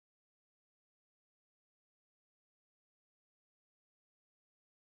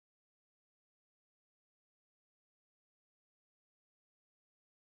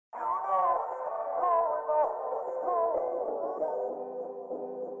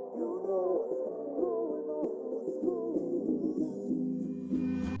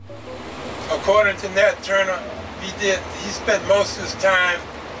According to Nat Turner, he spent most of his time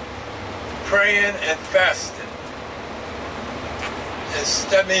praying and fasting. And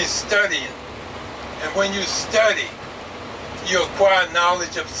that means studying. And when you study, you acquire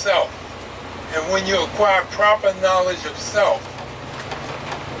knowledge of self. And when you acquire proper knowledge of self,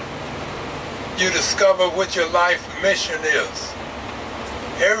 you discover what your life mission is.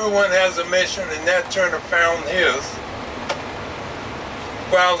 Everyone has a mission, and Nat Turner found his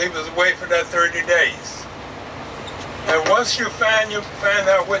while he was away for that 30 days. And once you find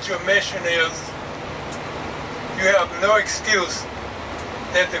out what your mission is, you have no excuse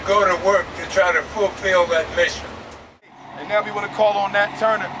than to go to work to try to fulfill that mission. And now we want to call on Nat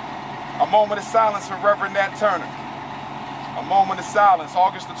Turner. A moment of silence for Reverend Nat Turner. A moment of silence.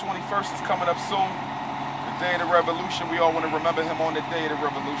 August the 21st is coming up soon. The day of the revolution. We all want to remember him on the day of the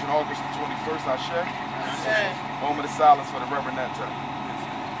revolution, August the 21st. Ashe. Moment of silence for the Reverend Nat Turner.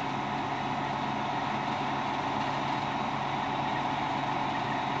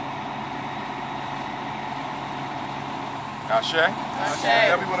 Ashe. Ashe.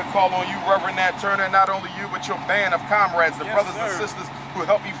 Then we want to call on you, Reverend Nat Turner, and not only you, but your band of comrades, the brothers and sisters who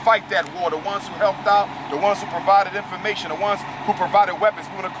helped you fight that war, the ones who helped out, the ones who provided information, the ones who provided weapons.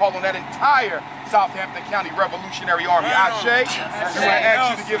 We want to call on that entire South Hampton County Revolutionary Army. Ashe. We want to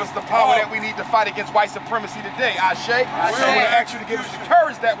ask you to give us the power that we need to fight against white supremacy today. Ashe. We want to ask you to give us the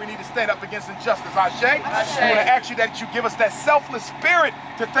courage that we need to stand up against injustice. Ashe. We want to ask you that you give us that selfless spirit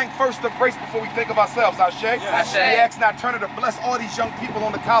to think first of race before we think of ourselves. Ashe. We ask Nat Turner to bless all these young people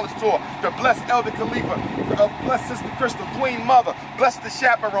on the college tour, to bless Elder Khalifa, bless Sister Crystal, Queen Mother, bless the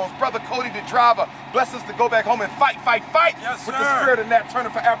chaperones, Brother Cody the driver, bless us to go back home and fight with the spirit of Nat Turner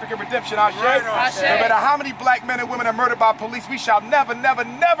for African redemption. Ashe. No matter how many black men and women are murdered by police, we shall never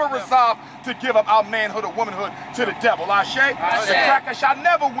resolve to give up our manhood or womanhood to the devil. Ashe. The cracker shall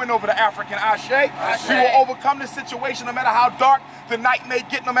never win over the African. Ashe. We will overcome this situation no matter how dark the night may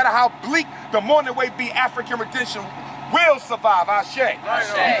get, no matter how bleak the morning may be. African redemption will survive. Ashe.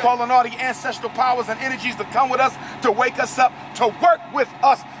 We call on all the ancestral powers and energies to come with us, to wake us up, to work with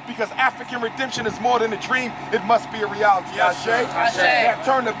us, because African redemption is more than a dream. It must be a reality. Ashe. Nat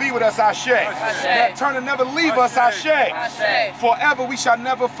Turner be with us. Ashe. Nat Turner never leave us. Ashe. Forever we shall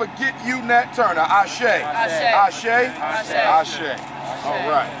never forget you, Nat Turner. Ashe. Ashe. Ashe. All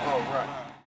right.